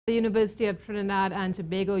The University of Trinidad and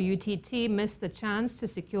Tobago UTT missed the chance to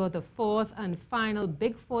secure the fourth and final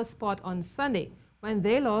Big Four spot on Sunday when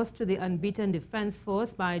they lost to the unbeaten Defence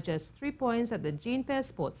Force by just 3 points at the Jean Pierre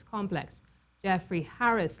Sports Complex. Jeffrey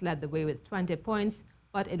Harris led the way with 20 points,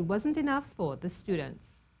 but it wasn't enough for the students.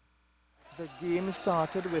 The game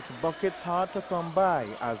started with buckets hard to come by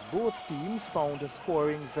as both teams found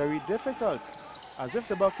scoring very difficult, as if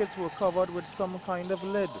the buckets were covered with some kind of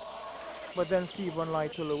lid. But then Stephen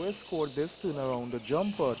Lytle scored this turnaround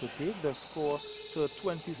jumper to take the score to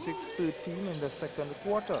 26-13 in the second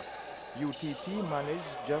quarter. UTT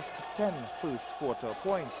managed just 10 first quarter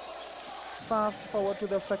points. Fast forward to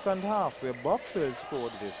the second half where Boxers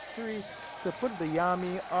scored this 3 to put the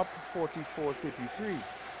Army up 44-33.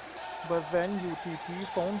 But then UTT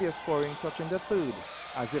found their scoring touch in the third,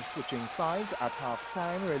 as if switching sides at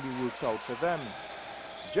half-time really worked out for them.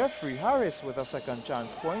 Jeffrey Harris with a second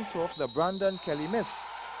chance points off the Brandon Kelly miss.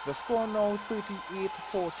 The score now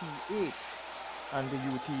 38-48. And the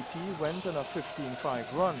UTT went on a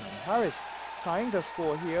 15-5 run. Harris tying the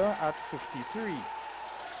score here at 53.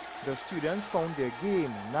 The students found their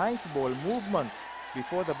game. Nice ball movement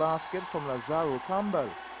before the basket from Lazaro Campbell.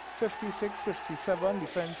 56-57,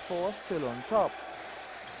 Defence Force still on top.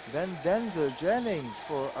 Then Denzel Jennings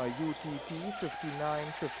for a UTT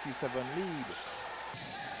 59-57 lead.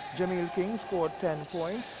 Jamil King scored 10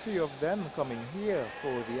 points, 3 of them coming here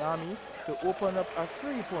for the Army to open up a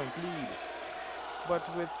 3-point lead.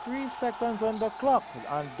 But with 3 seconds on the clock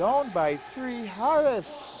and down by 3,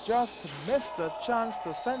 Harris just missed the chance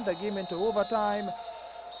to send the game into overtime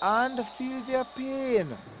and feel their pain.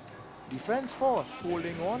 Defence Force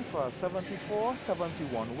holding on for a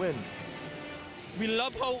 74-71 win. We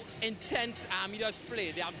love how intense Army does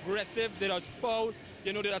play. They're aggressive, they does foul,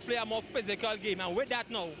 they does play a more physical game. And with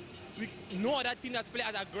that now, no other team does play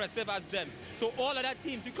as aggressive as them. So all other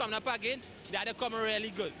teams we come up against, they're coming really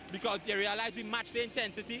good because they realize we match the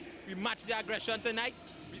intensity, we match the aggression tonight.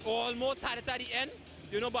 We almost had it at the end,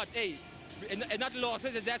 but hey, it's not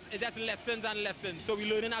losses, it's just lessons and lessons. So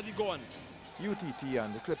we're learning as we go on. UTT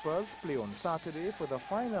and the Clippers play on Saturday for the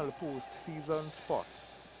final post-season spot.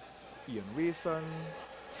 Ian Wason,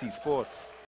 C Sports.